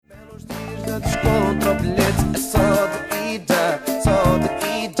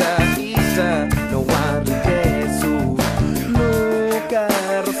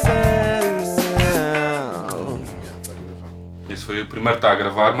Primeiro está a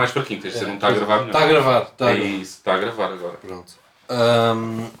gravar, mais fraquinho, tens de dizer não está a gravar melhor. Está a gravar, está a É gravar. isso, está a gravar agora. Pronto.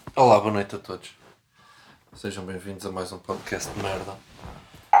 Olá, boa noite a todos. Sejam bem-vindos a mais um podcast de merda.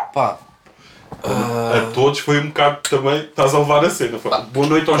 Pá. A todos foi um bocado também, estás a levar a cena. Boa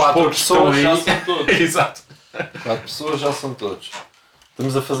noite aos poucos que estão aí. Já são todos. Exato. 4 pessoas já são todos.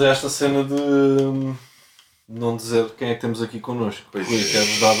 Estamos a fazer esta cena de não dizer quem é que temos aqui connosco. Pois Rui, é.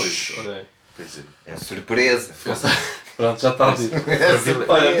 queres dar... Pois Olha aí. É surpresa. Pronto, já está dito. Privilégio.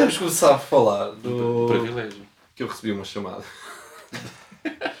 Olha, temos que começar a falar do... Privilégio. Que eu recebi uma chamada.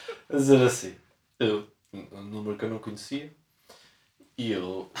 A dizer assim. Um número que eu não conhecia. E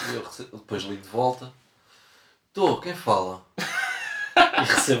eu depois ligo de volta. Tô, quem fala? E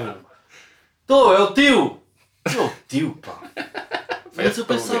recebo. Tô, é o tio! É o tio, pá. Mas eu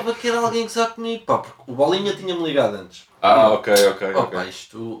pensava que era alguém que já comigo, pá, porque o Bolinha tinha-me ligado antes. Ok. Pá,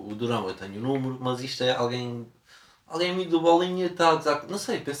 isto, o Durão, eu tenho o número, mas isto é alguém amigo do Bolinha está a dizer, não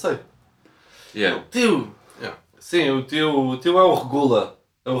sei, pensei. Yeah. O tio! Sim, o tio é o Regula.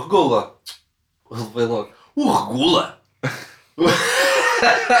 É o Regula. Eu levei logo. O Regula?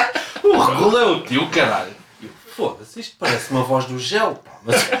 O Regula é o tio, caralho. Eu, foda-se, isto parece uma voz do gel, pá.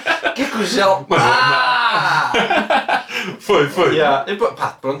 Mas o que é que o gel... Foi. Yeah. E,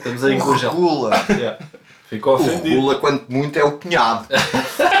 pá, pronto, estamos aí com o gel. Regula. Yeah. Ficou O ofendido. regula, quanto muito, é o cunhado.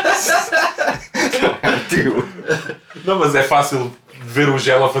 É o tio. Não, mas é fácil ver o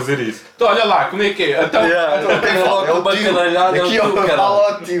gel a fazer isso. Então olha lá, como é que é? Então, Quem fala É com o uma tio. canalhada é o Aqui tio, caralho.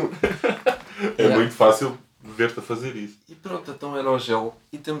 fala ao tio. é muito fácil ver-te a fazer isso. E pronto, então era o gel.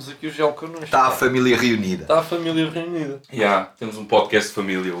 E temos aqui o gel connosco. Está a família reunida. Está a família reunida. Temos um podcast de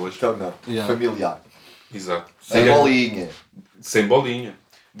família hoje. Então não. Yeah. Familiar. Exato. Sem bolinha. Sem bolinha.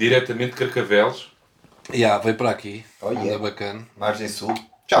 Diretamente de Carcavelos. Veio para aqui. Oh, yeah. É bacana. Margem Sul.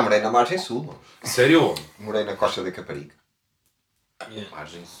 Já morei na Margem Sul. Mano. Sério, homem? Morei na Costa da Caparica.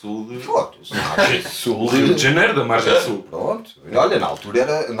 Margem Sul de... Fotos. Margem Sul. Rio de Janeiro, da Margem Sul. Pronto. Olha, na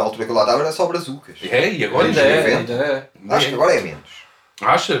altura que eu lá estava era só brazucas. E agora Ainda evento. é. Acho que agora é menos.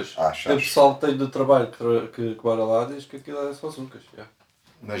 Achas? Acho. O pessoal tem do trabalho que bora lá diz que aquilo é só açúcares.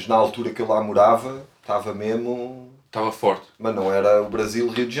 Mas na altura que eu lá morava, estava mesmo... Estava forte. Mas não era o Brasil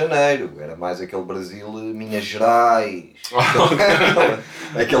Rio de Janeiro, era mais aquele Brasil Minas Gerais,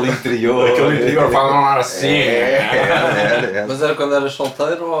 aquele interior. Aquele interior falam assim. Era. Mas era quando eras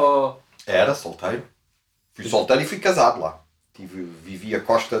solteiro ou... Era solteiro. Fui solteiro e fui casado lá. Vivi a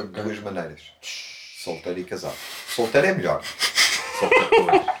costa de duas maneiras. Solteiro e casado. Solteiro é melhor.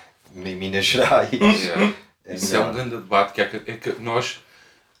 Solteiro. Em Minas Gerais. Isso é um grande debate que é que nós,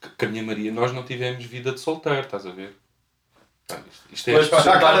 que a minha Maria, nós não tivemos vida de solteiro, estás a ver? Isto é... Pois, pá,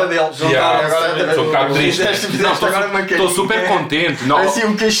 Já a cara dele. Estou um bocado triste. Estou super contente. Não, Assim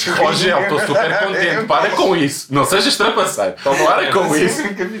um queixo. Gel, estou super contente. Para com isso. Não sejas trapaceiro. Para com isso.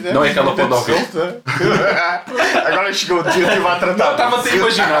 Não é aquela ponta ao vivo. Agora chegou o tio, estive a tratar.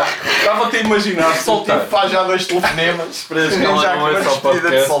 Estava-te a imaginar solteiro. Faz já 2 telefonemas para Não, não é só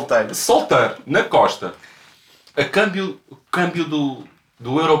podcast. solteiro. Solteiro, na costa. A câmbio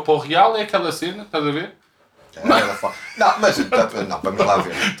do euro para o real é aquela cena, estás a ver? Não, mas não, vamos lá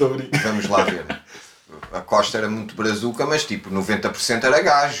ver. Estou a brincar. Vamos lá ver. A costa era muito brazuca, mas tipo 90% era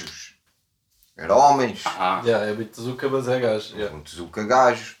gajos. Era homens. É muito zuca, mas é gajo. Muito zuca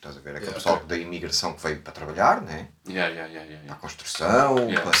gajos. Estás a ver? Aquele pessoal da imigração que veio para trabalhar, né? Para a construção,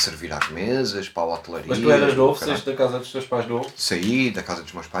 para servir às mesas, para a hotelaria. Mas tu eras novo, saíste da casa dos teus pais novo? Saí da casa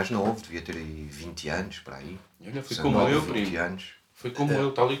dos meus pais novo, devia ter aí 20 anos, para aí. Olha, foi como eu, 20 primo. anos. Foi como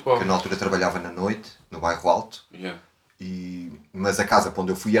eu, tal e qual. Que na altura trabalhava na noite, no bairro Alto. Mas a casa para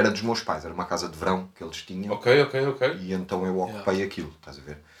onde eu fui era dos meus pais, era uma casa de verão que eles tinham. Ok. E então eu ocupei aquilo, estás a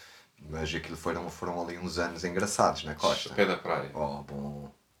ver? Mas aquilo foram ali uns anos engraçados na costa. Ao pé da praia. Oh,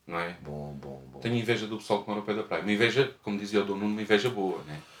 bom. Não é? Bom. Tenho inveja do pessoal que mora ao pé da praia. Uma inveja, como dizia o Dono, uma inveja boa,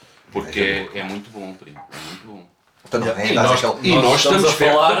 né? Porque é muito bom, primo. É muito bom. Nós estamos a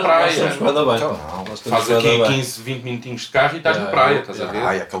falar da praia. Nós estamos bem. Então, Faz aqui 15, 20 minutinhos de carro e estás na praia, estás a ver?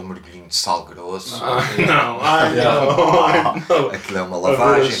 Ai, aquele mergulhinho de sal grosso. Não. Aquilo é uma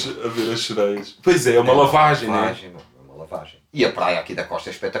lavagem. A ver as sereias. Pois é uma lavagem, né? É uma lavagem. E a praia aqui da costa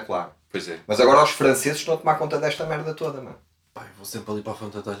é espetacular. Pois é. Mas agora os franceses estão a tomar conta desta merda toda, mano. Pai, vou sempre ali para a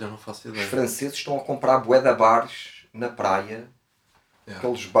Fonte da Telha, eu não faço ideia. Os franceses estão a comprar bué de bares na praia.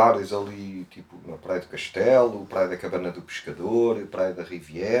 Aqueles bares ali, tipo na Praia do Castelo, Praia da Cabana do Pescador, Praia da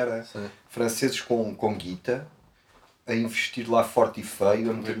Riviera. Sim. Franceses com guita, a investir lá forte e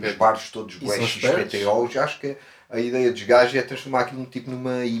feio, a meter os bares todos bué XPTO. Acho que a ideia dos gajos é transformar aquilo tipo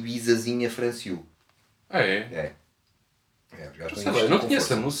numa Ibizazinha franciu. É. Os gajos Eu não tinha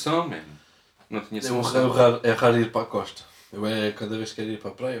essa noção, mano. Não tinha essa noção. É raro ir para a costa. Eu cada vez que quero ir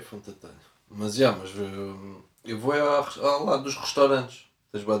para a praia, Fontainha. Mas eu vou ao lado dos restaurantes.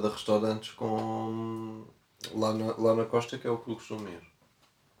 Tens bué de restaurantes com... lá na costa, que é o que eu costumo ir.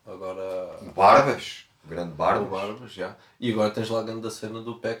 Agora... Barbas. Grande Barbas. O Barbas, já. E agora tens lá a grande cena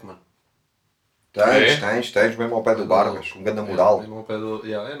do Pac-Man. Tens, mesmo ao pé do Barbas. Um grande mural. Mesmo ao pé do...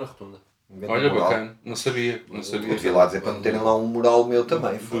 é na rotunda. Olha, mural. Bacana. Não sabia. Eu devia lá dizer para meterem lá um mural meu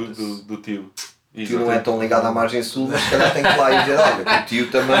também. Do tio. O tio não é tão ligado à margem sul, mas se calhar tem que lá ir dizer, olha, que o tio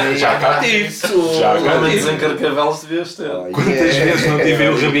também... Já cá tive. Pelo menos em Carcavelos devias ter. Quantas vezes não tive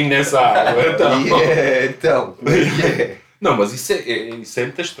o rabinho nessa água? Então. Não, mas isso é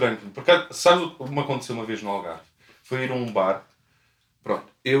muito estranho. Porque, sabe o que me aconteceu uma vez no Algarve? Foi ir a um bar. Pronto,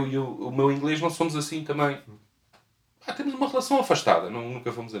 eu e o meu inglês não somos assim também. Temos uma relação afastada,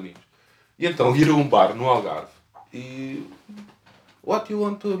 nunca fomos amigos. E então ir a um bar no Algarve e... What you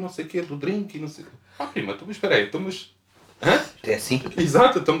want to, não sei o quê, do drink e não sei o quê. Prima, mas espera aí, mas... Hã? É assim?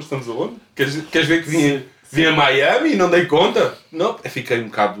 Exato, estamos aonde? Queres ver que vim a Miami e não dei conta? Não, fiquei um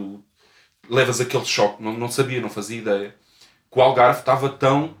bocado... Levas aquele choque, não sabia, não fazia ideia. Que o Algarve estava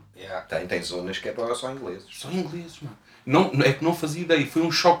tão... Tem zonas que é para só ingleses. Só ingleses, mano. É que não fazia ideia. Foi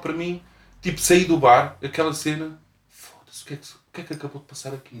um choque para mim. Tipo, sair do bar, aquela cena... Foda-se, o que é que acabou de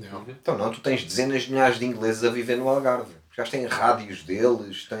passar aqui? Não. Então não, tu tens dezenas de milhares de ingleses a viver no Algarve. Já têm rádios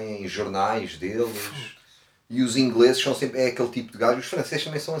deles, têm jornais deles. E os ingleses são sempre... É aquele tipo de gajo. Os franceses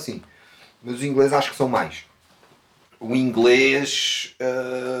também são assim. Mas os ingleses acho que são mais. O inglês...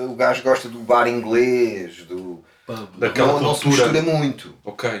 o gajo gosta do bar inglês, do... Daquela cultura. Não se mistura muito.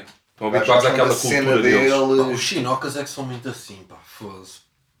 Ok. Estão habituados àquela cultura deles. Os chinocas é que são muito assim, pá. Foda-se.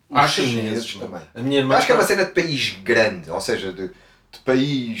 Os chineses também. A minha irmã acho que é uma cena de país grande. Ou seja, de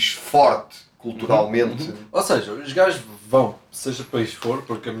país forte culturalmente. Ou seja, os gajos vão, seja país for,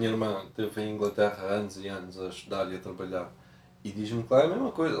 porque a minha irmã esteve em Inglaterra há anos e anos a estudar e a trabalhar. E diz-me que lá é a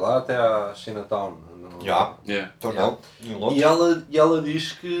mesma coisa. Lá até há Chinatown. Então não. E ela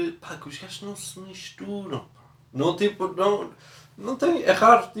diz que os gajos não se misturam. Pá. Não, tipo, não tem... É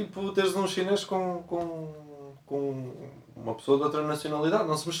raro, tipo, teres um chinês com uma pessoa de outra nacionalidade.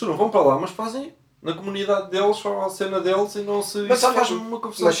 Não se misturam. Vão para lá, mas fazem na comunidade deles, só a cena deles e não se... Mas faz uma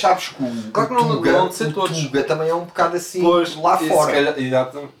confusão. Mas sabes que o Tuga também é um bocado assim lá fora.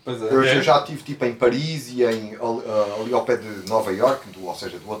 Eu já estive tipo em Paris e ali ao pé de Nova York, ou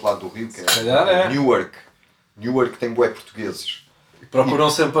seja, do outro lado do rio, que é Newark. Newark tem bué portugueses. Procuram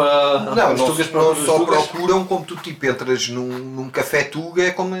sempre não só procuram, como tu tipo entras num café Tuga,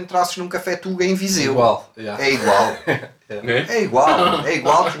 é como entrasses num café Tuga em Viseu. É igual. É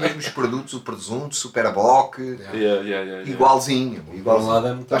igual, os mesmos produtos, o presunto, Superaboc, igualzinho.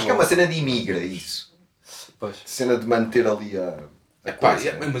 Acho que é uma cena de imigra isso. Cena de manter ali a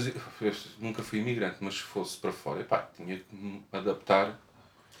coisa. Mas eu nunca fui imigrante, mas se fosse para fora, tinha que me adaptar.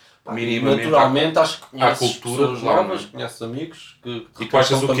 Minimamente naturalmente acho que conheces pessoas novas, conheces amigos que tu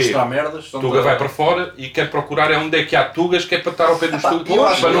achas o quê? Tuga vai para fora e quer procurar onde é que há Tugas, que é para estar ao pé dos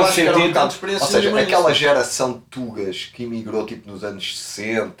Tugas, para não se sentir... Ou seja, aquela geração de Tugas que emigrou tipo nos anos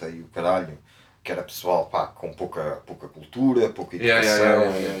 60 e o caralho, que era pessoal com pouca cultura, pouca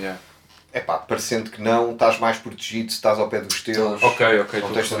educação. Parecendo que não, estás mais protegido se estás ao pé dos teus,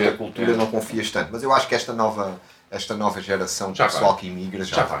 não tens tanta cultura, não confias tanto. Mas eu acho que esta nova geração de pessoal que imigra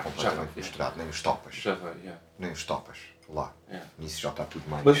já está completamente misturado, nem os topas. Nem os topas lá. Isso já está tudo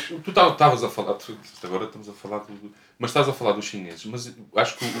mais. Mas tu estavas a falar, agora estamos a falar mas estás a falar dos chineses, mas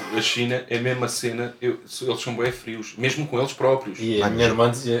acho que a China é a mesma cena, eles são bem frios, mesmo com eles próprios. E a minha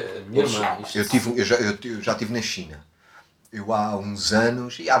irmã dizia, eu já estive na China. Eu há uns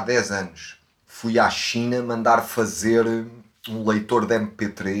anos, e há 10 anos, fui à China mandar fazer um leitor de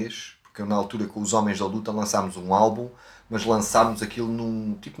MP3, porque na altura com os Homens da Luta lançámos um álbum, mas lançámos aquilo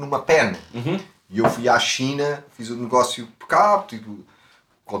numa pen. E eu fui à China, fiz o negócio por cá,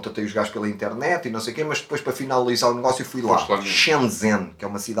 contatei os gajos pela internet e não sei o quê, mas depois para finalizar o negócio fui lá. Shenzhen, que é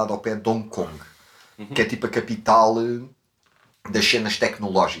uma cidade ao pé de Hong Kong, que é tipo a capital das cenas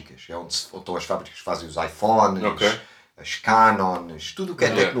tecnológicas. É onde estão as fábricas que fazem os iPhones, as Canons, tudo o que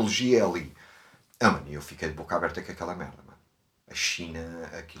é tecnologia é ali. Mano, eu fiquei de boca aberta com aquela merda, mano. A China,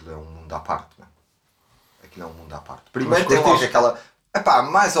 aquilo é um mundo à parte, mano. Aquilo é um mundo à parte. Primeiro tem logo aquela...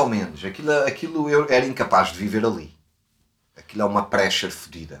 mais ou menos. Aquilo eu era incapaz de viver ali. Aquilo é uma pressure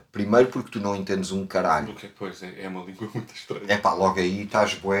fedida. Primeiro porque tu não entendes um caralho. Pois, é uma língua muito estranha. Logo aí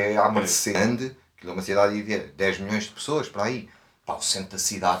estás bué à mercê. Aquilo é uma cidade de 10 milhões de pessoas, para aí. O centro da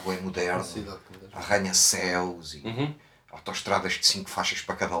cidade bué moderno. Arranha-céus e autoestradas de 5 faixas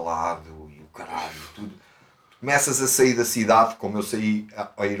para cada lado e o caralho, tudo. Começas a sair da cidade, como eu saí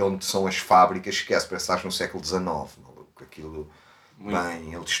a ir onde são as fábricas, esquece, parece que estás no século XIX, maluco. porque aquilo,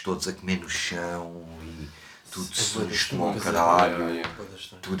 bem, eles todos a comer no chão e tudo sujo como um caralho,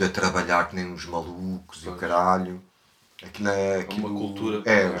 tudo a trabalhar que nem uns malucos e o caralho. Aquilo é uma cultura.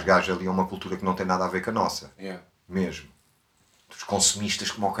 os gajos ali é uma cultura que não tem nada a ver com a nossa. Mesmo. Os consumistas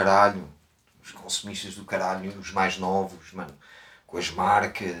como o caralho. Os consumistas do caralho, os mais novos, mano. Com as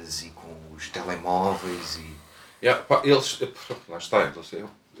marcas e com os telemóveis e... Eles, lá está, eles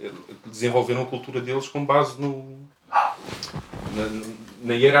desenvolveram a cultura deles com base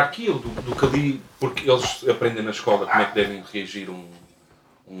na hierarquia do que ali, porque eles aprendem na escola como é que devem reagir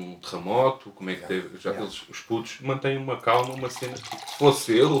um terremoto, como é que os putos mantêm uma calma, uma cena, se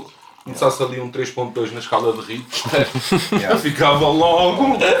fosse ele, começasse ali um 3.2 na escala de Richter, ficava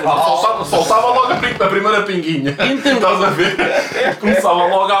logo, soltava logo a primeira pinguinha, estás a ver? Começava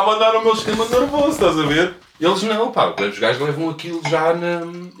logo a abanar o meu sistema nervoso, estás a ver? Eles não, pá, os gajos levam aquilo já na...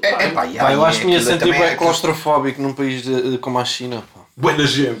 eu acho que me ia sentir bem claustrofóbico num país como a China, pá. Bué da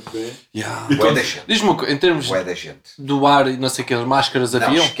gente, né? Diz-me uma coisa, em termos do ar e não sei o que, as máscaras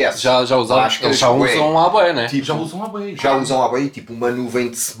aviam, esquece. já usaram, eles já usam à boia, né? Já usam à boia. Já usam à boia, tipo uma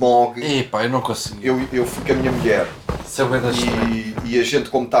nuvem de smog. Epá, eu não consigo. Eu fui com a minha mulher e a gente,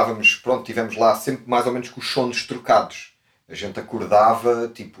 como estávamos, pronto, tivemos lá sempre mais ou menos com os sonos trocados. A gente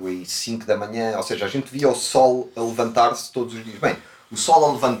acordava tipo aí 5 da manhã, ou seja, a gente via o sol a levantar-se todos os dias. Bem, o sol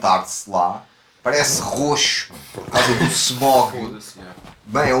a levantar-se lá parece roxo por causa do smog.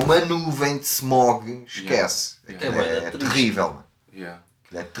 Bem, é uma nuvem de smog, esquece. É terrível, mano.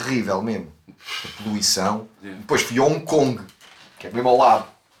 Aquilo é terrível mesmo. A poluição. Depois fui a Hong Kong, que é mesmo ao lado.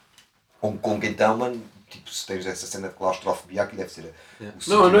 Hong Kong então, mano, tipo, se tens essa cena de claustrofobia, aqui deve ser...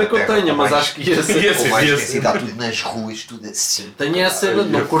 Não é que eu tenha, mas acho que ia ser... Está tudo nas ruas, tudo assim. Tenho essa cena de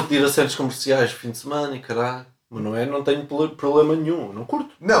não curto ir a centros comerciais fim de semana e caralho. Mas não tenho problema nenhum, não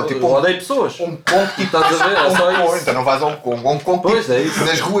curto. Não, tipo, eu odeio pessoas. Hong Kong, tipo, estás a ver? É só isso. Então não vais a Hong Kong. Hong Kong, pois tipo, é isso.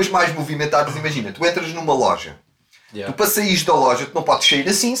 Nas ruas mais movimentadas, imagina, tu entras numa loja. Tu para sair da loja, tu não podes sair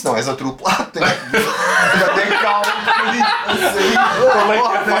assim, senão és atropelado. Tem calma,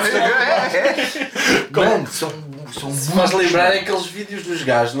 mano, são se faz lembrar aqueles vídeos dos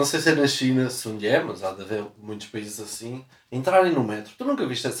gajos, não sei se é na China, se onde é, mas há de haver muitos países assim, entrarem no metro. Tu nunca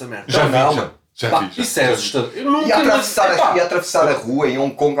viste essa merda? Já vi. Isso é assustador. Eu nunca e atravessar a rua. Em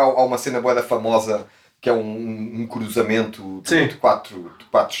Hong Kong há uma cena bué da famosa que é um cruzamento de quatro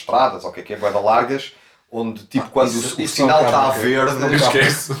estradas, ou o que é bué da largas, onde tipo quando o sinal está a verde, não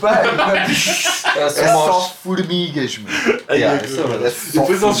esquece. É só formigas, mano.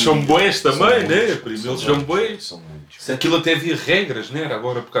 Depois eles são boés também, né? Eles são boés. São muitos. Aquilo até havia regras, né?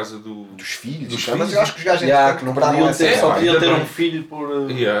 Agora por causa dos filhos. Mas eu acho que os gajos que não podiam ter, só podiam ter um filho por...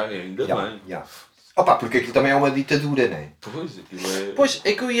 ainda bem. Opa, porque aquilo também é uma ditadura, não é? Pois, aquilo é... Pois,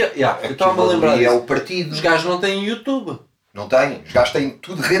 é que eu ia... eu estava a lembrar disso. É o partido. Os gajos não têm YouTube. Não têm. Os gajos têm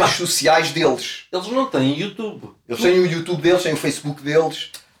tudo redes sociais deles. Eles não têm YouTube. Eles têm o YouTube deles, têm o Facebook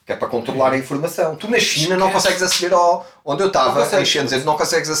deles, que é para controlar a informação. Tu na China não consegues aceder ao... Onde eu estava, em Shenzhen, não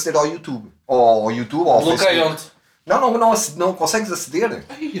consegues aceder ao YouTube. Ou ao YouTube, ou ao Facebook. Não consegues aceder.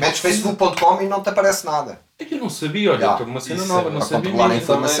 Metes facebook.com e não te aparece nada. É que eu não sabia, olha, uma cena nova, não sabia. Para controlar a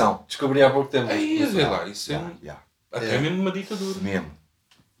informação. Descobri há pouco tempo. Vê lá, isso é até mesmo uma ditadura.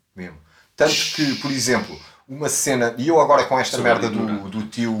 Mesmo. Tanto que, por exemplo, uma cena, e eu agora com esta merda do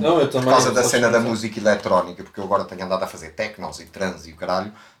tio, por causa da cena da música eletrónica, porque eu agora tenho andado a fazer technos e trans e o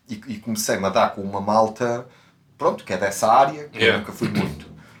caralho, e comecei-me a dar com uma malta, pronto, que é dessa área, que eu nunca fui muito,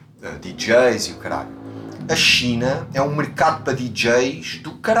 DJs e o caralho. A China é um mercado para DJs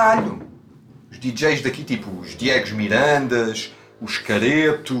do caralho. Os DJs daqui, tipo os Diegos Mirandas, os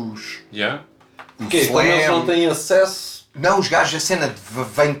Caretos, o Slam. Como eles não têm acesso? Não, os gajos, a cena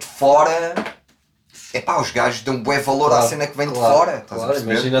vem de fora. Os gajos dão bué valor à cena que vem de fora. Estás a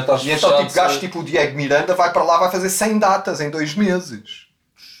perceber? Imagina, estás e então, tipo, gajos tipo o Diego Miranda vai para lá, vai fazer 100 datas em 2 meses.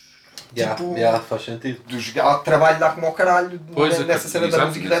 Faz sentido. Trabalho dá como ao caralho nessa cena da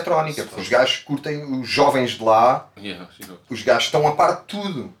música eletrónica. Porque os gajos curtem, os jovens de lá, os gajos estão a par de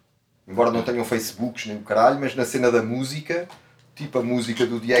tudo. Embora não tenham Facebooks nem o caralho, mas na cena da música, tipo a música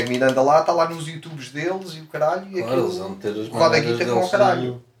do Diego Miranda lá, está lá nos YouTubes deles e o caralho, e aquilo roda a guita como ao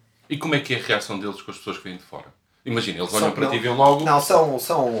caralho. E como é que é a reação deles com as pessoas que vêm de fora? Imagina, eles olham para ti e vêem logo... Não, são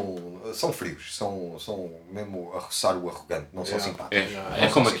frios, são mesmo a roçar o arrogante, não são simpáticos. É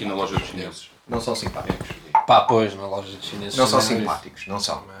como aqui na loja dos chineses. Não são simpáticos. Pois, na loja dos chineses. Não são simpáticos, não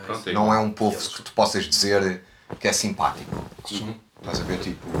são. Não é um povo que tu possas dizer que é simpático. Estás a ver,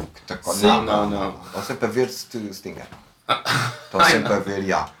 tipo, que te acolhe. Não. Estão sempre a ver se te enganam. Estão sempre a ver,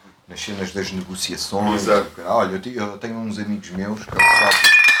 nas cenas das negociações. Olha, eu tenho uns amigos meus que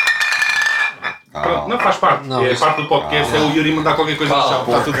Pronto, não faz parte. Não, é isso- parte do podcast, é o Yuri mandar qualquer coisa no chão.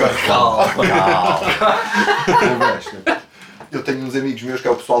 Está tudo bem. Calma. Eu tenho uns amigos meus que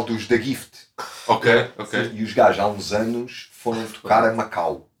é o pessoal dos da Gift. Ok. E os gajos há uns anos foram tocar a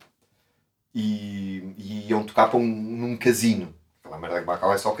Macau. E iam tocar para num casino. Aquela merda de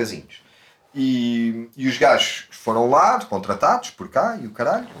Macau é só casinos. E os gajos foram lá, contratados por cá e o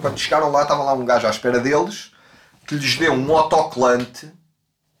caralho. Quando chegaram lá, estava lá um gajo à espera deles que lhes deu um autocolante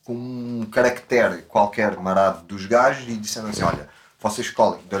com um caractere qualquer marado dos gajos e disseram assim, olha, vocês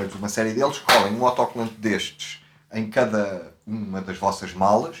escolhem, durante uma série deles, escolhem um autocolante destes em cada uma das vossas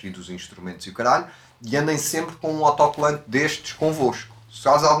malas e dos instrumentos e o caralho e andem sempre com um autocolante destes convosco. Se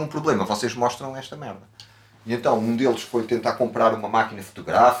há algum problema, vocês mostram esta merda. E então um deles foi tentar comprar uma máquina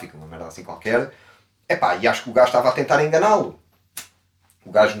fotográfica, uma merda assim qualquer, e acho que o gajo estava a tentar enganá-lo.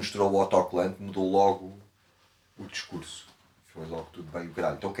 O gajo mostrou o autocolante, mudou logo o discurso. Foi logo tudo bem o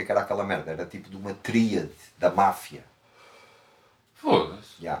caralho. Então o que é que era aquela merda? Era tipo de uma tríade da máfia.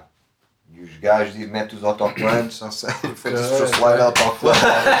 Foda-se. Yeah. E os gajos metem os autocolantes, não sei, fez-se lá de autocolante.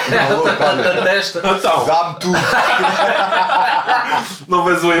 Maluco, olha, A testa. Então, dá-me tudo, não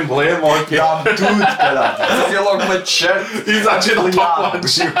vês o emblema ou o quê? dá-me tudo, caralho. Fazia logo uma t-shirt. Exato, cheio de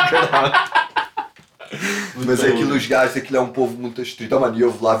autocolantes. autocolantes. Mas aquilo, os gajos, aquilo é um povo muito estrito. Então, mano,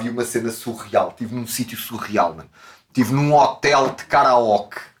 eu lá vi uma cena surreal. Estive num sítio surreal, mano. Estive num hotel de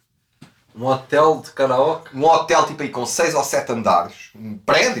karaoke. Um hotel de karaoke? Um hotel tipo aí com 6 ou 7 andares. Um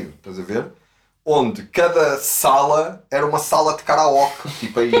prédio, estás a ver? Onde cada sala era uma sala de karaoke.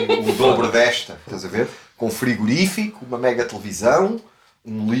 Tipo aí o dobro desta, estás a ver? Com frigorífico, uma mega televisão,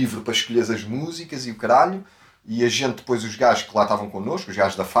 um livro para escolher as músicas e o caralho. E a gente, depois os gajos que lá estavam connosco, os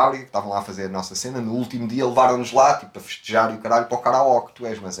gajos da fábrica, que estavam lá a fazer a nossa cena, no último dia levaram-nos lá, tipo, a festejar e o caralho para o karaoke. Tu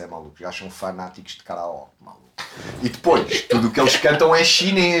és, mas é maluco, já são fanáticos de karaoke, maluco. E depois, tudo o que eles cantam é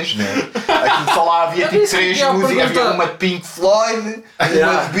chinês, né? Aquilo só lá havia tipo 3 músicas, havia uma de Pink Floyd,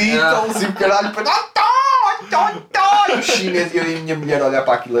 uma de Beatles e o caralho para... E os chineses, eu e a minha mulher olhar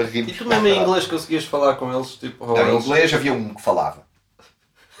para aquilo a rir. E tu mesmo em inglês conseguias falar com eles? Tipo, Não, em inglês havia um que falava.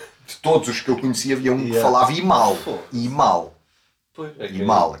 De todos os que eu conhecia havia um que falava e mal. E mal. Pois, E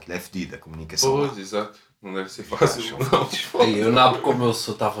mal, aquilo é fedido, a comunicação. Pois, exato. Não deve ser fácil. Não. Ei, eu não, como eu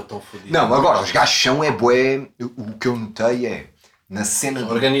sou, estava tão fodido. Não, agora, os gajos são bué. O que eu notei é, na cena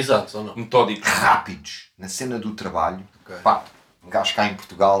Organizados ou não? Metódico. rápidos, na cena do trabalho, Ok. pá, um gajo cá em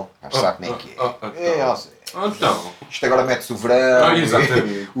Portugal, o gajo sabe como é que é. Ó, Então. isto agora mete-se o verão,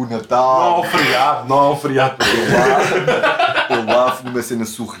 Exatamente. o Não há Natal. um feriado, não há um feriado. Eu lá fui numa cena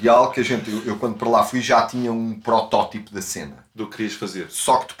surreal que eu quando para lá fui já tinha um protótipo da cena. Do que querias fazer.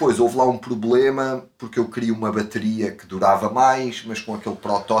 Só que depois houve lá um problema porque eu queria uma bateria que durava mais, mas com aquele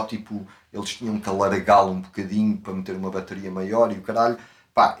protótipo eles tinham que alargá-lo um bocadinho para meter uma bateria maior e o caralho.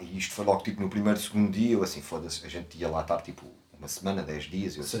 Pá, e isto foi logo tipo no primeiro, segundo dia, eu assim, foda-se, a gente ia lá estar tipo uma semana, 10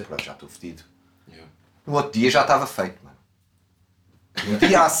 dias, e eu assim, Sim. pronto, já estou fedido. Yeah. No outro dia já estava feito, mano. No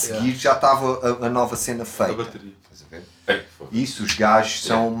dia a seguir já estava a nova cena feita. A bateria. Estás a ver? Ei, foda-se. Isso, os gajos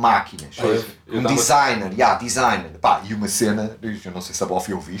são máquinas. Eu Um dava- designer, designer. Pá, e uma cena, eu não sei se a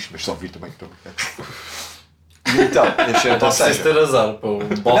Bofi ouviste, mas só ouvir também que estou. E então, Não ou seja, preciso ter azar para um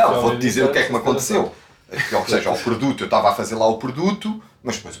não, vou-te dizer o que é que me aconteceu. Ou seja, o produto, eu estava a fazer lá o produto,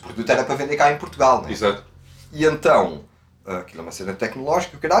 mas depois o produto era para vender cá em Portugal, não é? Exato. E então, aquilo é uma cena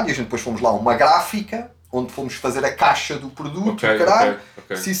tecnológica, caralho, e a gente depois fomos lá a uma gráfica, onde fomos fazer a caixa do produto, Ok, caralho,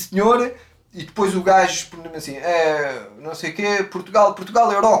 ok. sim senhor, e depois o gajo respondeu-me assim, não sei o quê, Portugal,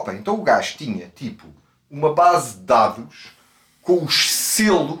 Europa. Então o gajo tinha, tipo, uma base de dados com os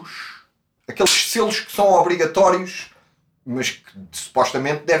selos, aqueles selos que são obrigatórios, mas que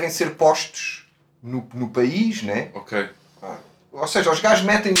supostamente devem ser postos no país, né? Ok. Ou seja, os gajos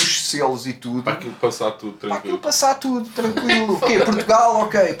metem os selos e tudo. Para aquilo passar tudo Para aquilo tranquilo. passar tudo, tranquilo. O quê? Portugal?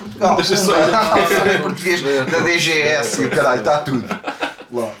 Ok, Portugal. Deixa só- Não, português da DGS e o caralho, está tudo.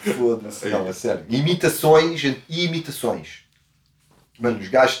 Lá, foda-se. Não, a sério. Imitações e imitações. Mano, os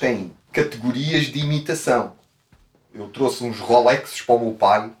gajos têm categorias de imitação. Eu trouxe uns Rolexes para o meu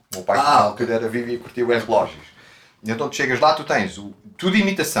pai. O meu pai, que na altura era vivo e curtia os relógios. E então tu chegas lá, tu tens tudo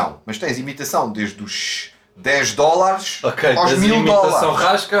imitação. Mas tens imitação desde os $10 Ok, aos tens $1000. imitação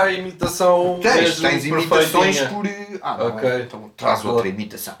rasca, a imitação Tens mesmo imitações perfeitinha. por... não, Ok. então traz outra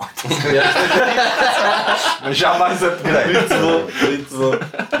imitação. Mas já mais upgrade. Muito bom, muito bom.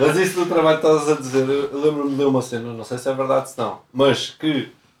 Mas isso do trabalho que estás a dizer, eu lembro-me de uma cena, não sei se é verdade se não, mas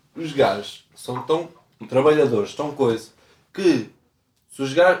que os gajos são tão trabalhadores, tão coisa, que se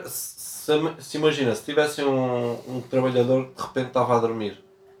os gajos, se imagina, se tivessem um trabalhador que de repente estava a dormir,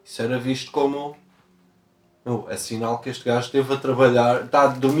 isso era visto como É sinal que este gajo esteve a trabalhar, está a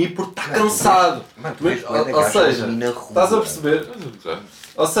dormir porque está cansado. Ou seja, estás a perceber?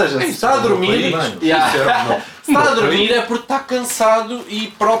 Ou seja, se está a dormir, se está a dormir é porque está cansado e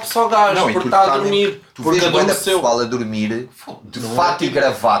próprio ao gajo, porque está a dormir. Tu porque vês o adormeceu. pessoal a dormir de fato e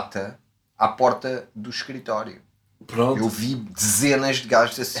gravata à porta do escritório. Pronto. Eu vi dezenas de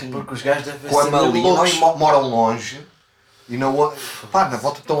gajos assim, Porque os gajos devem com a ser malinha, loucos. não, e moram longe. E não, pá, na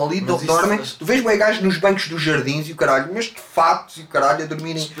volta estão ali, dormem. Tu vês bem gajos nos bancos dos jardins e o caralho, mas de fatos e o caralho a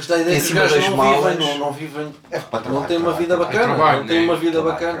dormirem Mas dá a ideia em que os cima gajos das não malas. vivem, não vivem, Para não têm uma vida bacana. trabalho, Não têm uma vida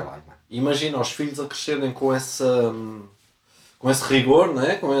Trabalho, bacana. Imagina os filhos a crescerem com esse rigor, não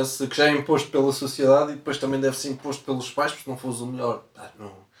é? Com esse que já é imposto pela sociedade e depois também deve ser imposto pelos pais, porque se não fores o melhor.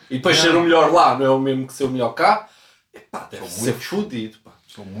 Não. E depois ser o melhor lá não é o mesmo que ser o melhor cá. Epá, deve ser fodido.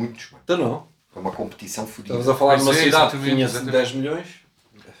 São muitos, mano. Então não. É uma competição fodida. Estamos a falar de uma Pois é, cidade que exatamente, tinha exatamente. 10 milhões.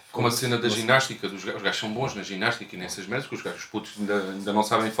 Como a cena da ginástica, os gajos são bons na ginástica e nessas merdas, que os gajos putos ainda não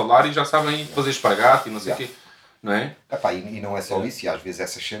sabem falar e já sabem fazer espagate e não sei o quê, não é? Epá, e não é só isso, e às vezes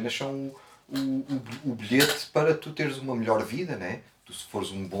essas cenas são o bilhete para tu teres uma melhor vida, né? Tu se fores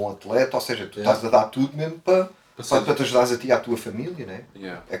um bom atleta, ou seja, tu estás a dar tudo mesmo para te ajudares a ti e à tua família, né?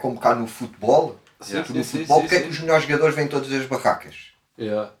 Yeah. É como cá no futebol. Yeah. Tu no futebol, porque é que os melhores jogadores vêm todas as barracas?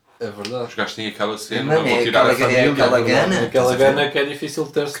 É verdade. Os gajos têm aquela cena, Mano, vão é tirar a aquela família. gana. Aquela gana que é difícil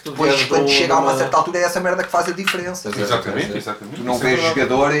ter-se tu Depois, vieres quando de chega a uma uma- certa altura, é essa merda que faz a diferença. Exatamente, Tu exatamente. não Isso é vês verdade.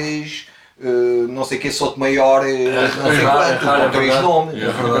 jogadores, não sei quem, Souto Maior, não sei raro, quanto, é com três verdade. nomes,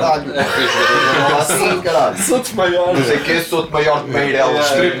 caralho. Não vês jogadores assim, caralho. Sou-te maior. Não sei quem, Souto Maior de Meireles.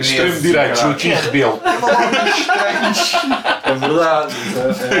 Extremo direito, Joaquim Rebelo. É verdade.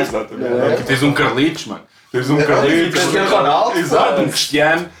 Exatamente. Aqui tens um Carlitos, mano. Tens um Carlitos. Cristiano Ronaldo. Exato, um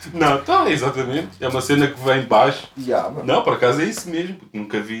Cristiano. Não, tá, exatamente. É uma cena que vem de baixo. Mano. Não, por acaso é isso mesmo, porque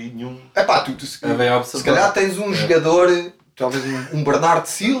nunca vi nenhum. Epá, É bem se calhar tens um jogador, talvez um Bernardo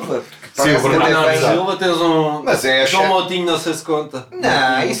Silva. que Sim, parece o que até Bernardo vem- Silva tens um. Mas é João che- Moutinho, não sei se conta.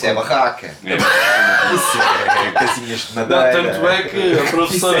 Não, isso é barraca. É. Isso é casinhas de Não, madeira. tanto é que a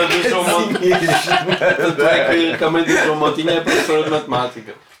professora do João Moutinho. Tanto é que a mãe do João Moutinho é professora de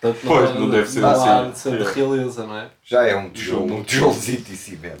matemática. Portanto, Pois, não deve ser não há assim. de ser de realeza, não é? Já é um tijolozito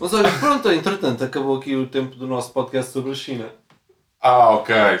isso mesmo. Mas olha, pronto, entretanto, acabou aqui o tempo do nosso podcast sobre a China. Ah,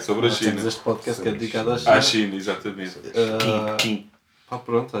 ok, sobre a Nós temos China. este podcast que é dedicado à China. À China, exatamente. Kim. Ah,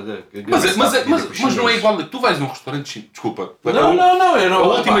 pronto, olha. Mas não é igual. Tu vais a um restaurante chinês. Desculpa. Não, eu não.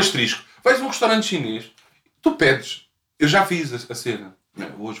 O último asterisco. Vais a um restaurante chinês, tu pedes. Eu já fiz a cena. Não,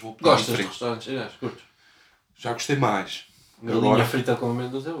 hoje vou pedir Gostas de diferente. restaurantes chineses? Curtes? Já gostei mais. Galinha Agora- frita com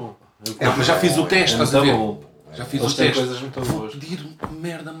amêndoas é bom. Não, mas já fiz o teste, estás a ver? bom. Já fiz Eles o têm teste. coisas muito Vou boas. pedir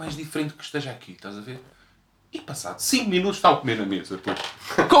merda mais diferente que esteja aqui, estás a ver? E passado 5 minutos está a comer na mesa. Pô.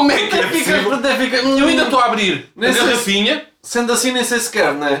 Como é que é possível? Eu ainda estou a abrir Nem a sei garrafinha, Sendo assim, nem sei se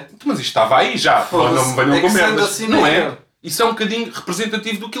quer, não é? mas isto estava aí já. Foda-se. Não me venham É com que sendo merdas. assim, Não nem é? quero. Isso é um bocadinho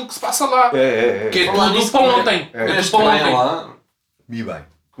representativo do que se passa lá. É. Que é Falar tudo nisso, para como é? ontem. É tudo Comeste para bem ontem. lá? Comi bem.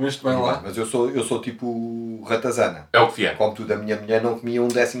 Comeste bem lá? Mas eu sou tipo ratazana. É o que vier. Como tudo, a minha mulher não comia um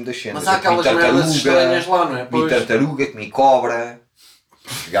décimo das cenas. Mas há Eu comi aquelas merdas estranhas lá, não é? Comi tartaruga, comi cobra.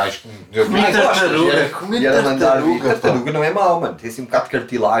 Os gajos Comi tartaruga, comi E era mandar vir. tartaruga, pá. Tartaruga não é mau, mano. Tem assim um bocado de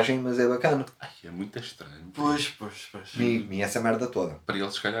cartilagem, mas é bacana. Ai, é muito estranho. Pois. Comi essa merda toda. Para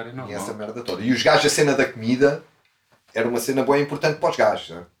eles, se calhar, é Comi essa normal. merda toda. E os gajos, a cena da comida, era uma cena bem importante para os gajos.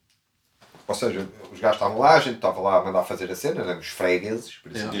 Né? Ou seja, os gajos estavam lá, a gente estava lá a mandar fazer a cena, éramos fregueses,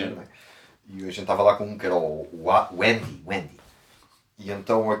 por isso Yeah. né? E a gente estava lá com um que era o Andy. E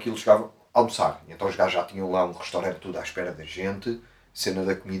então aquilo chegava a almoçar. E então os gajos já tinham lá um restaurante tudo à espera da gente. Cena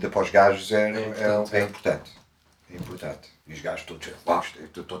da comida para os gajos é importante. É importante. E os gajos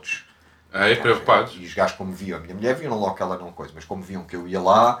todos É, preocupados. e os gajos, como viam, a minha mulher viam logo que ela não coisa, mas como viam que eu ia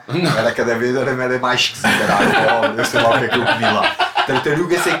lá, era cada vez era mais esquisita. Era, eu sei lá o que é que eu comi lá.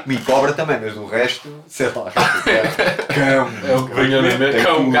 Tartaruga sei que comi, cobra também, mas do resto, sei lá. Cão, É o que venha na mente. tem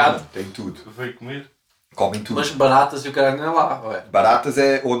Cão, tudo, gato. tem tudo. Veio comer. Comem tudo. Mas baratas e o caralho não é lá, ué. Baratas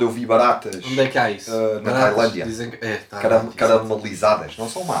é onde eu vi baratas. Onde é que há isso? Na Baratas, Tailândia. Dizem que... Caramelizadas, não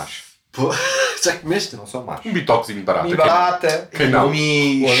são más. Pô, já comeste? Não são más. Um bitoquezinho barato. Comi barata, Quem não?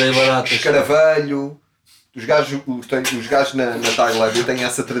 comi Odeio baratas. escaravelho. Os gajos na Tailândia têm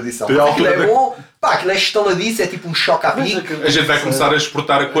essa tradição. Tem Mas aquilo altura é bom, pá, aquilo é estaladiço, é tipo um choque à pique. A gente vai começar a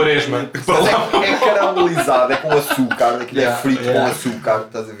exportar a quaresma. Para Mas lá. é caramelizado, é com açúcar, aquilo é Yeah, frito yeah. com açúcar,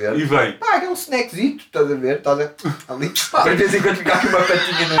 estás a ver? E vem. Pá, é um snackzito, estás a ver? Estás a... ali, pá, de vez em quando ficar com uma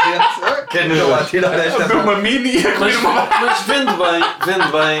patinha no dente. Quero lá tirar A esta. ver uma mini e a comer uma... Mas vende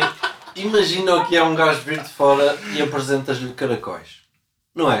bem. Imagina o que é um gajo vir de fora e apresentas-lhe caracóis.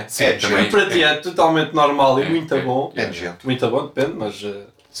 Não é? Sim, É também. Para ti é totalmente normal e muito bom. É nojento. Muito bom, depende, mas...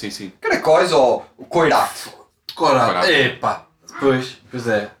 Sim. Caracóis ou o coirato? Corado. Epá. Pois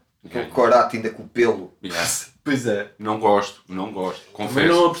é. O coirato ainda com o pelo. Yeah. Pois é. Não gosto. Também Confesso.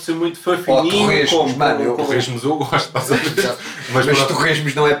 não aprecio muito Ou fofinho. torresmos, mano. Eu Torresmos eu gosto, estás a ver? Mas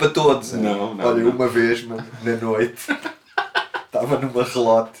torresmos não é para todos. Não. Olha, uma vez, mano, na noite, estava numa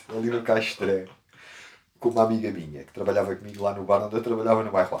relote, ali no Castré, com uma amiga minha, que trabalhava comigo lá no bar onde eu trabalhava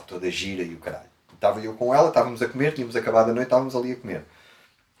no bairro lá, toda gira e o caralho. Estava eu com ela, estávamos a comer, tínhamos acabado a noite, estávamos ali a comer.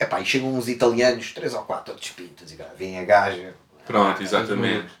 Epá, e chegam uns italianos, 3 ou 4, todos pintos, e cara, vem a gaja. Pronto,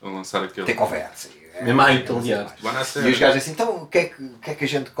 exatamente. Vou lançar aquele. Tem conversa. Mesmo a italiano. E os gajos assim, então o que é que a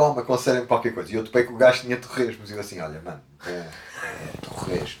gente come? Aconselhem qualquer coisa. E eu topei que o gajo tinha torresmos. E eu assim, olha, mano,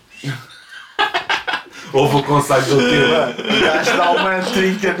 torresmos. Houve o conselho do teu. O gajo dá uma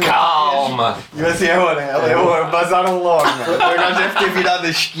trinca no Calma. E eu assim, ela bazaram logo, mano. O gajo deve ter virado a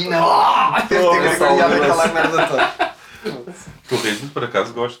esquina, deve ter gargalhado aquela merda toda. Torresmo, por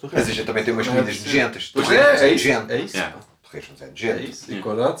acaso, gosto de Mas a torresmo. gente também tem umas comidas nojentas. Pois é isso. nojento. É isso. Yeah. Torresmos é É nojento. isso. E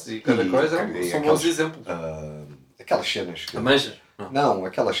corados e cada coisa são bons exemplos. Aquelas cenas. Amanjas? Não,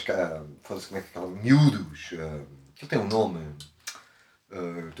 aquelas. Foda-se como é que aquela. Miúdos. Aquilo tem um nome.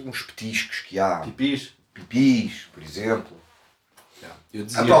 Tem uns petiscos que há. Pipis. Pipis, por exemplo. Eu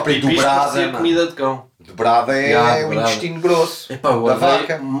dizia A própria pipis dobrada, parecia mano. comida de cão. Dobrada é o dobrada. intestino grosso. Epá, eu da odeio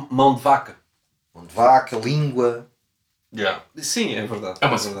vaca. mão de vaca. Mão de vaca, língua. Sim, é verdade.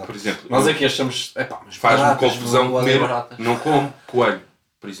 Mas, é verdade. por exemplo, Nós aqui achamos. Epá, mas faz-me baratas, confusão não odeio comer. baratas. Não como coelho,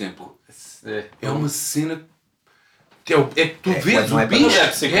 por exemplo. É uma cena. É que tu vês não o é bicho.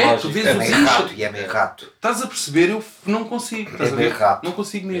 psicológico. Tu vês É o meio bicho. rato e é meio rato. Estás a perceber? Eu não consigo. Estás É a meio ver? rato. Não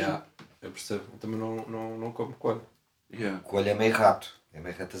consigo mesmo. Yeah, eu percebo. Eu também não como coelho. Yeah. Coelho é meio rato. É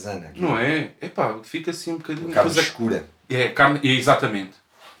meio ratazana. Aqui. Não é? Epá, fica assim um bocadinho. Carne Depois escura. é carne. Exatamente.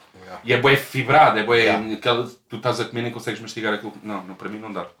 Yeah. E é bué fibrado, é bué. Yeah. Aquela, tu estás a comer e nem consegues mastigar aquilo. Não, para mim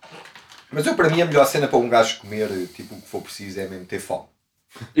não dá. Mas para mim a melhor cena para um gajo comer, tipo, o que for preciso é mesmo ter fome.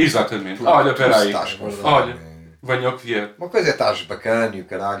 Exatamente. Olha, espera aí. Estás com fome, Olha, venha ao que vier. Uma coisa é estás bacana e o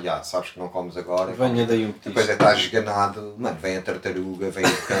caralho, sabes que não comes agora. Venha daí um Outra petisco. coisa é estás esganado, mano, vem a tartaruga, vem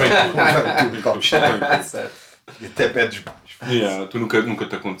o cão, vem tudo, comes tudo. Certo. E até pedes mais. Yeah, tu nunca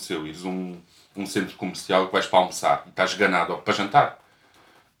te aconteceu ires um centro comercial que vais para almoçar e estás ganado ou para jantar?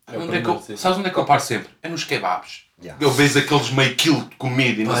 Sabes onde é que eu paro sempre? É nos kebabs. Yeah. Eu vejo aqueles meio quilo de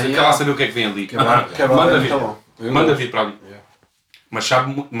comida e não sei o que lá saber o que é que vem ali. Manda vir. Tá bom. Manda vir para ali. Yeah. Mas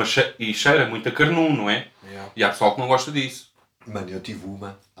sabe, e cheira muito a carnum, não é? Yeah. E há pessoal que não gosta disso. Mano, eu tive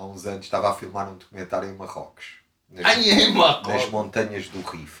uma, há uns anos, estava a filmar um documentário em Marrocos. Nas montanhas do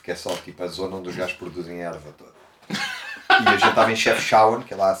Rif, que é só tipo a zona onde os gajos produzem a erva toda. E a gente estava em Chefchaouen,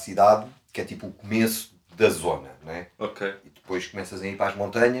 que é lá a cidade, que é tipo o começo da zona, não é? Ok. E depois começas a ir para as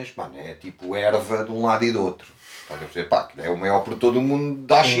montanhas, mano, é tipo erva de um lado e do outro. Estás a perceber? Pá, é o maior por todo o mundo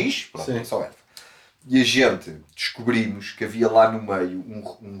da X, pronto, é só erva. E a gente descobrimos que havia lá no meio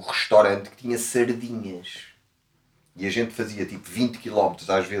um restaurante que tinha sardinhas. E a gente fazia tipo 20 km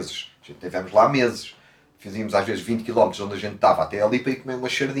às vezes, a gente tivemos lá meses, fazíamos às vezes 20 km onde a gente estava até ali para ir comer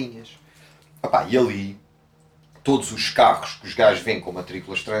umas sardinhas. Epá, e ali, todos os carros que os gajos vêm com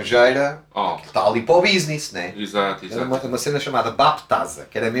matrícula estrangeira, está ali para o business, né? Exato. Era uma cena chamada Baptasa,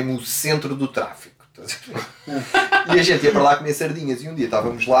 que era mesmo o centro do tráfico. E a gente ia para lá comer sardinhas e um dia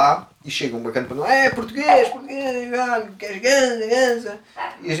estávamos lá e chega um bacana para nós, português, queres ganza?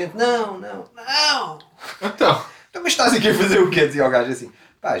 E a gente, não. Então, Mas estás aqui a fazer o quê? Dizia o gajo assim,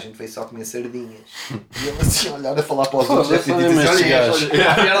 pá, a gente veio só comer sardinhas. E ele assim a olhar a falar para os outros, assim,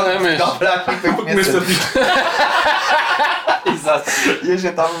 dá para aqui para comer sardinhas. Exato. E a gente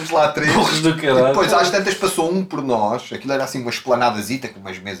estávamos lá três. Burros do caralho. Depois às tantas passou um por nós, aquilo era assim uma esplanadazita com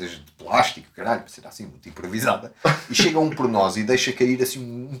umas mesas de plástico, caralho, para ser assim muito improvisada. E chega um por nós e deixa cair assim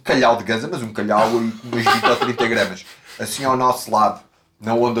um calhau de ganza, mas um calhau e umas 20 ou 30 gramas, assim ao nosso lado,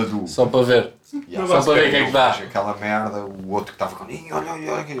 na onda do... Só para ver. Só para ver o que é que dá. Aquela merda, o outro que estava com...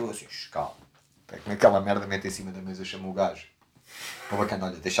 Olha, que eu assim, calma. Aquela merda mete em cima da mesa, chama o gajo. Pô, bacana,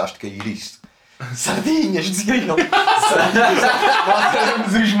 olha, deixaste cair isto. Sardinhas, dizia ele. Sardinhas. Nós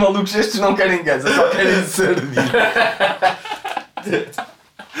éramos os malucos, estes não querem ganza, só querem sardinha.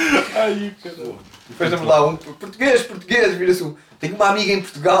 ai, caramba. Depois temos lá um português, vira-se um... Tenho uma amiga em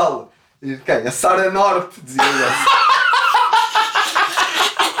Portugal. E quem? A Sara Norte, dizia ele.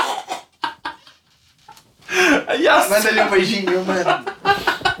 Manda-lhe um beijinho, mano.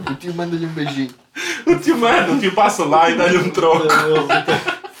 O tio manda-lhe um beijinho. O tio passa lá e dá-lhe um troco.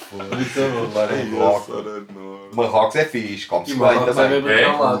 Marrocos é fixe, come-se E bem Marrocos também. é bem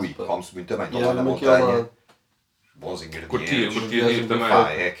ao lado, pá. Come-se muito bem, E não lá na mesmo aqui ao montanha. lado. bons ingredientes. Curtia de ir também.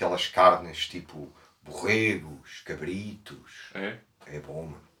 Pá, é aquelas carnes tipo borregos, cabritos. É bom,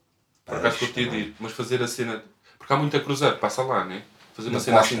 mano. Por acaso curtia de ir, mas fazer a cena... Porque há muita cruzeiro, passa lá, né? Fazer uma Na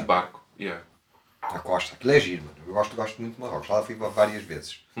cena costa. assim de barco. Yeah. Na costa. Aquilo é giro, mano. Eu gosto muito de Marrocos. Lá fui várias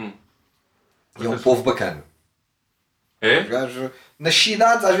vezes. E é um acaso- povo bacana. Os É? gajos, nas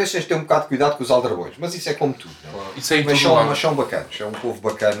cidades às vezes tens de ter um bocado de cuidado com os aldrabões, mas isso é como tudo, não é? Isso é em mas, todo são, lado. mas são bacanos, é um povo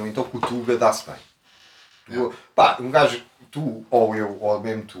bacano, então com o Tuga dá-se bem. Pá, um gajo, tu ou eu, ou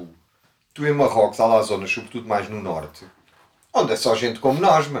mesmo tu em Marrocos, há lá zonas, sobretudo mais no norte, onde é só gente como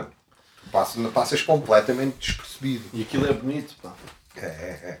nós, mano. Tu passas completamente despercebido. E aquilo é bonito, pá.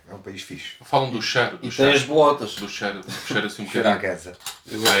 É um país fixe. Falam do cheiro. E tem as bolotas. Do cheiro assim um Cheira a bocadinho. gaza.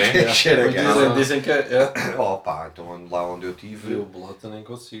 É? Cheira a gaza. Dizem que é. Oh pá, então lá onde eu tive... Eu bolota nem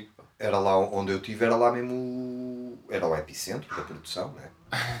consigo, pá. Era lá onde eu estive, era lá mesmo. Era o epicentro da produção, né?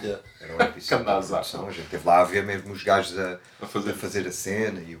 Yeah. Era o epicentro da produção. A gente esteve lá a ver mesmo os gajos a fazer a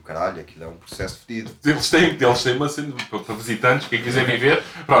cena e o caralho, aquilo é um processo fedido. Eles têm uma cena para visitantes, quem quiser viver.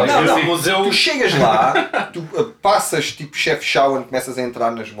 Pronto, Não, assim, museu. Tu chegas lá, tu passas tipo chef shower, começas a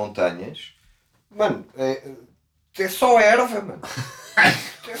entrar nas montanhas, mano, é só erva, mano.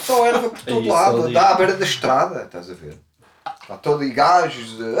 É só erva por todo isso, lado, ali. dá à beira da estrada, estás a ver? Está todo e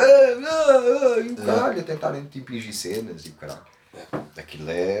gajos e o caralho a tentarem te impingir cenas e o caralho. Aquilo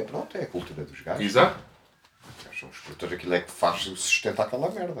é, pronto, é a cultura dos gajos. Exato. São os produtores, aquilo é que faz sustentar aquela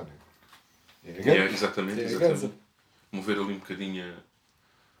merda, né? Exatamente. Mover ali um bocadinho.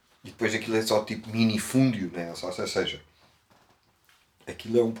 E depois aquilo é só tipo minifúndio, né? Ou seja,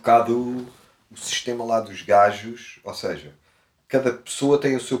 aquilo é um bocado o sistema lá dos gajos, ou seja, cada pessoa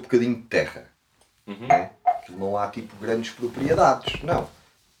tem o seu bocadinho de terra. Né? Aquilo não há tipo grandes propriedades, não.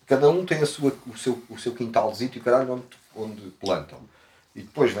 Cada um tem o seu quintalzito e o caralho onde plantam. E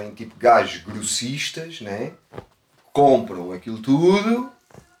depois vêm tipo gajos grossistas, né? Compram aquilo tudo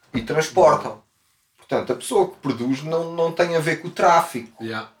e transportam. Portanto, a pessoa que produz não tem a ver com o tráfico.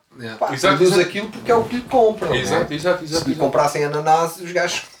 Pá, Exato, produz exato. aquilo porque é o que lhe compram. Exato, né? exato. Se lhe comprassem ananases, os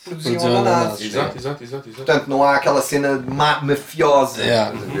gajos produziam Produziam ananases. ananases. né? Exato. Portanto, não há aquela cena mafiosa.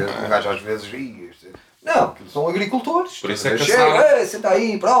 Yeah. Estás a ver? Um gajo às vezes. Não, aquilo são agricultores. Por isso é que Chega, senta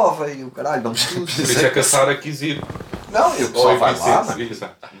aí, prova e o caralho, dão-me tudo. Por isso é que a Sara quis ir. Não, e o pessoal vai lá, mano.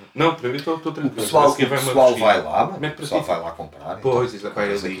 Exato. Não, para mim estou O tranquilo. pessoal, Parece que vai lá, mano. Mete O para pessoal ti. vai lá comprar. Pois, então, vai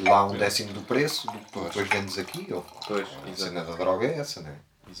compras ali. aquilo lá um décimo do preço, do que tu Pois. depois vendes aqui. Pois, A exato. cena da droga é essa, né?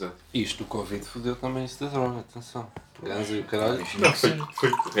 Exato. Isto, o Covid fodeu também isso da droga, atenção. Ganza e o caralho.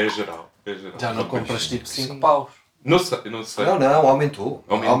 Não, é geral. Já não compras tipo Sim. 5 paus. Não sei. Não, aumentou.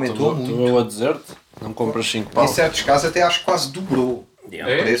 Aumentou Estou muito. eu a dizer-te, não compras 5 Em paus. certos casos até acho que quase dobrou o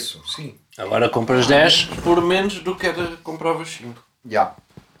É? preço. Sim. Agora compras 10 por menos do que era compravas 5. Já.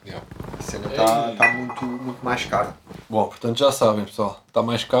 Yeah. A cena está muito mais cara. Bom, portanto já sabem pessoal, está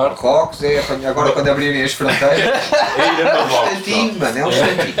mais caro. Marrocos é agora quando abrirem as fronteiras. É ir a É um Marrocos. instantinho, mano. É um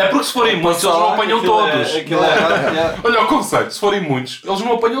instantinho. É porque se forem muitos, eles não apanham todos. Aquilo é, Olha o conceito, se forem muitos, eles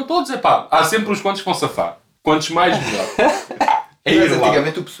não apanham todos. É pá, há sempre uns quantos que vão safar. Quantos mais, melhor. É Mas ir lá.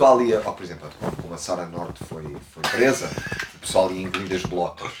 antigamente o pessoal ia, por exemplo, como a Sara Norte foi presa, o pessoal ia engolir as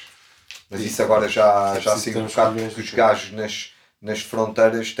bolotas. Mas isso agora já saiu um bocado porque os gajos nas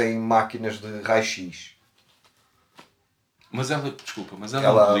fronteiras têm máquinas de raio-x. Mas ela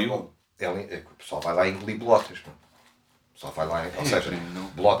engoliu. O pessoal vai lá engolir bolotas. Mano. O pessoal vai lá, ou seja, não.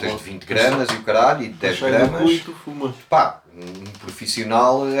 bolotas de 20 gramas e o caralho, e de 10 Sai do cu e gramas. tu fumas. Pá, um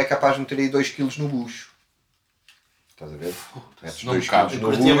profissional é capaz de meter aí 2 kg no bucho. Estás a ver? Metes não 2 cabe. kg Eu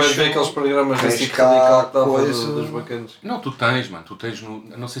no curtia mais ver bucho. aqueles programas tens assim cá radical que dava coisa- dos bacanas. Não, tu tens, mano. Tu tens no.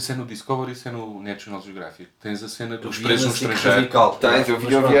 Não sei se é no Discovery ou se é no National Geographic. Tens a cena dos presos no estrangeiro. Radical. Tens, eu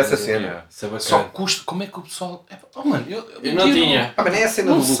vi essa cena. Yeah. Isso é bacana. Só custa. Como é que o pessoal. Oh, mano, Eu não tinha. Ah, mas nem é a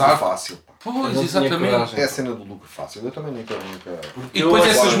cena Não do lucro sabe. fácil. Pá. Pois, Eu não tinha exatamente. coragem. É a cena do lucro fácil. Eu também nunca. E depois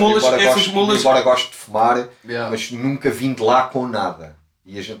essas mulas. Embora gosto de fumar, Yeah. mas nunca vim de lá com nada.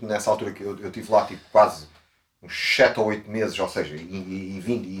 E a gente nessa altura que eu estive lá tipo quase uns 7 ou 8 meses, ou seja, e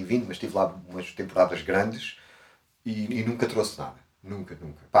vindo, mas estive lá umas temporadas grandes e nunca trouxe nada. Nunca.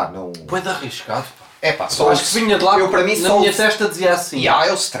 Pá, não. Bué de arriscado, pá. É pá, só Acho que vinha de lá, eu para mim na só minha testa dizia assim.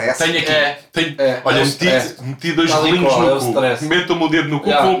 é o stress. Tenho aqui. É, Olha, é o stress. meti 2 Tal e rolinhos qual, é o no cu. stress. Metam-me o dedo no cu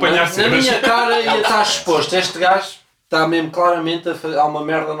Yeah, vão apanhar na cenas. minha cara ia estar exposto. Este gajo está mesmo claramente a fazer uma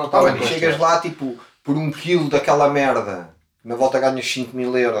merda, não está Ah, bem. mano, chegas lá tipo por 1 quilo daquela merda, na volta ganhas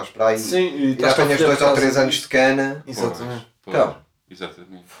 5.000 euros para aí. Sim, e E já estás a apanhas foder 2 por ou causa 3 anos disso. de cana. Exatamente. Então.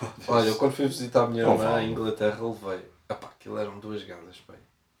 Exatamente. Olha, eu quando fui visitar a minha Não irmã vale. em Inglaterra, levei. Epá, aquilo eram 2 ganas, bem.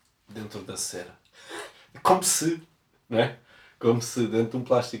 Dentro da cera. Como se, não é? Como se dentro de um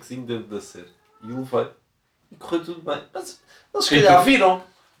plásticozinho dentro da cera. E levei. e correu tudo bem. Mas eles se calhar viram.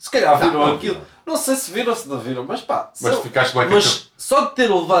 Se calhar viram Não, aquilo. Não sei se viram ou se não viram, mas pá. Mas ficaste bem Mas só de ter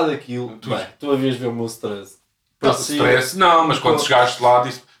levado aquilo, bem, tu havias ver o meu stress. stress, não, mas quando chegaste lá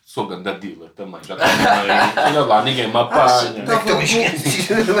disse, sou ganda dealer também, já estou aí, olha lá, ninguém me apanha.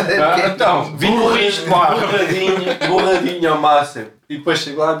 Então, vim com isto lá. Borradinho ao máximo. E depois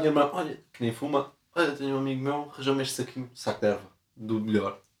chego lá a minha irmã, olha, que nem fuma, olha, tenho um amigo meu, arranjou-me este saquinho, saco de erva, do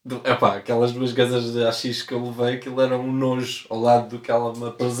melhor. Epá, aquelas 2 gansas de AX que eu levei, aquilo era um nojo ao lado do que ela me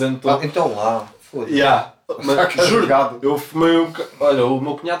apresentou. Então lá, foda-se. Yeah. Mas, juro, Jogado. eu fumei olha, o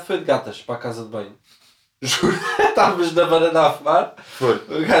meu cunhado foi de gatas para a casa de banho. Juro, estávamos na varanda a fumar. Foi.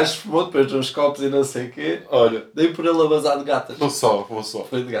 O gajo fumou, depois de uns copos e não sei o quê. Olha, dei por ele a bazar de gatas. Vou só.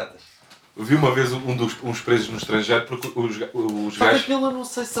 Foi de gatas. Vi uma vez uns presos no estrangeiro porque os Só que gajos... aquilo eu não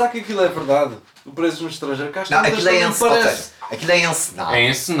sei, será que aquilo é verdade? O preso no estrangeiro, cá Não, aquilo é encenado. É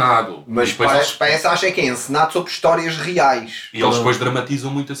encenado. Mas E depois parece acho que é encenado sobre histórias reais. E eles depois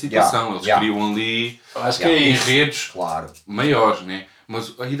dramatizam muito a situação. Eles criam ali acho que é isso. enredos Claro. maiores, né?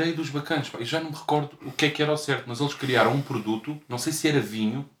 Mas a ideia dos bacanos, pá, eu já não me recordo o que era ao certo, mas eles criaram um produto, não sei se era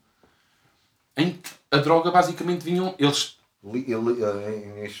vinho, em que a droga basicamente vinham, eles...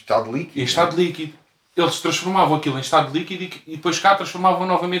 Em estado líquido. Em estado líquido. Eles transformavam aquilo em estado líquido e depois cá transformavam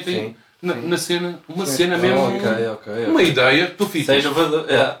novamente na cena, uma cena mesmo, Ok. uma ideia, tu ficas,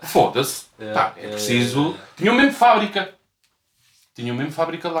 foda-se, É preciso, tinham mesmo fábrica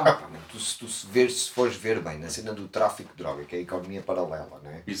lá. Se fores ver bem na cena do tráfico de droga, que é a economia paralela,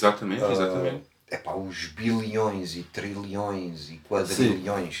 não é? Exatamente. Os bilhões e trilhões e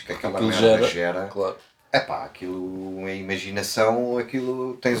quadrilhões que aquela aquilo merda gera. Claro. Aquilo é imaginação,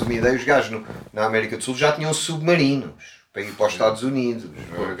 aquilo tens uma ideia, os gajos na América do Sul já tinham submarinos para ir para os Estados Unidos.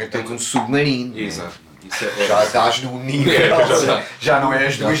 Agora tens um submarino. Exato. Isso já estás num nível, já não é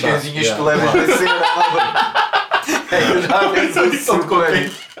as 2 ganzinhas que tu levas a cena. Já tens um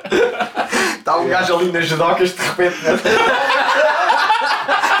submarino. Está um gajo ali nas docas de repente.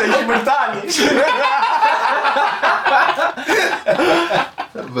 Tens martalhos.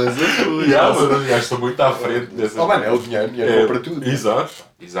 Mas os gajos estão muito à frente dessas. mano, é o dinheiro compra tudo. Exato.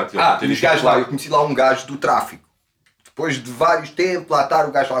 E os gajos lá, eu conheci lá um gajo do tráfico. Depois de vários tempos lá estar,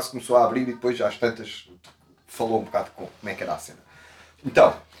 o gajo lá se começou a abrir e depois às tantas falou um bocado como é que era a cena.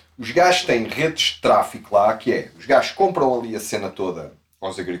 Então, os gajos têm redes de tráfico lá, que é, os gajos compram ali a cena toda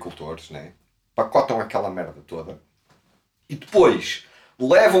aos agricultores, né? Pacotam aquela merda toda e depois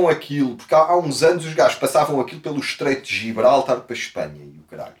levam aquilo, porque há uns anos os gajos passavam aquilo pelo Estreito de Gibraltar para a Espanha e o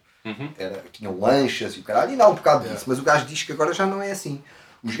caralho. Tinham lanchas e o caralho, e não há um bocado disso, mas o gajo diz que agora já não é assim.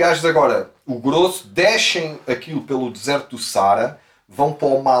 Os gajos agora, o grosso, descem aquilo pelo deserto do Saara, vão para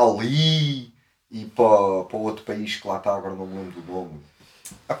o Mali e para outro país que lá está, agora não me lembro do nome.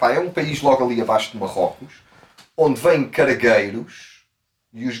 É um país logo ali abaixo de Marrocos, onde vêm cargueiros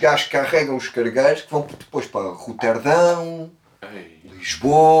e os gajos carregam os cargueiros que vão depois para Roterdão,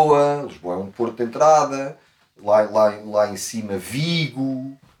 Lisboa é um porto de entrada, lá em cima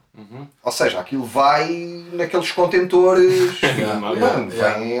Vigo. Ou seja, aquilo vai naqueles contentores,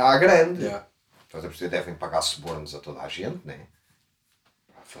 vem à grande. Estás a perceber, devem pagar subornos a toda a gente, não é?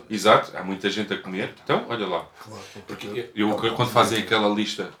 Exato, há muita gente a comer, então olha lá. Porque eu quando fazem aquela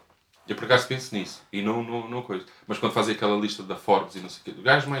lista, eu por acaso penso nisso, e não coisa, mas quando fazem aquela lista da Forbes e não sei o quê, dos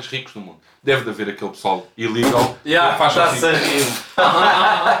gajos mais ricos do mundo, deve de haver aquele pessoal illegal que faz assim.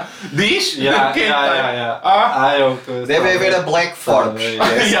 Diz? Deve haver a Black Forbes. Há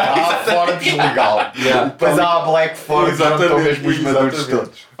a Forbes legal. Depois há a Black Forbes, já estão mesmo os maduros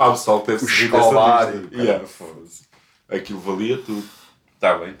todos. Há o pessoal que deve seguir essa lista. Aquilo valia tudo.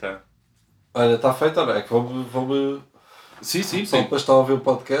 Está bem, está. Olha, está feito, olha, é que vou-me... Sim. Depois está a ouvir o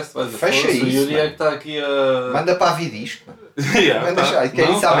podcast, vai dizer, fecha isso, o Yuri é que está aqui a... Manda para a Vidisco. Quer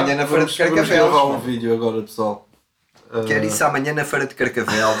isso amanhã na Feira de Carcavelos. Vamos gravar um vídeo agora, pessoal. Quer isso amanhã na Feira de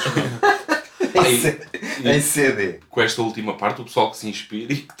Carcavelos. Em CD. Com esta última parte, o pessoal que se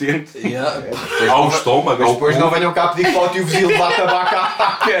inspira e que tente ao estômago, mas depois não venham cá pedir para o tio vizinho levar tabaco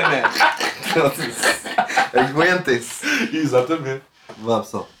à cana. Aguentem-se. Exatamente. Vá,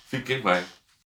 pessoal. Fiquem bem.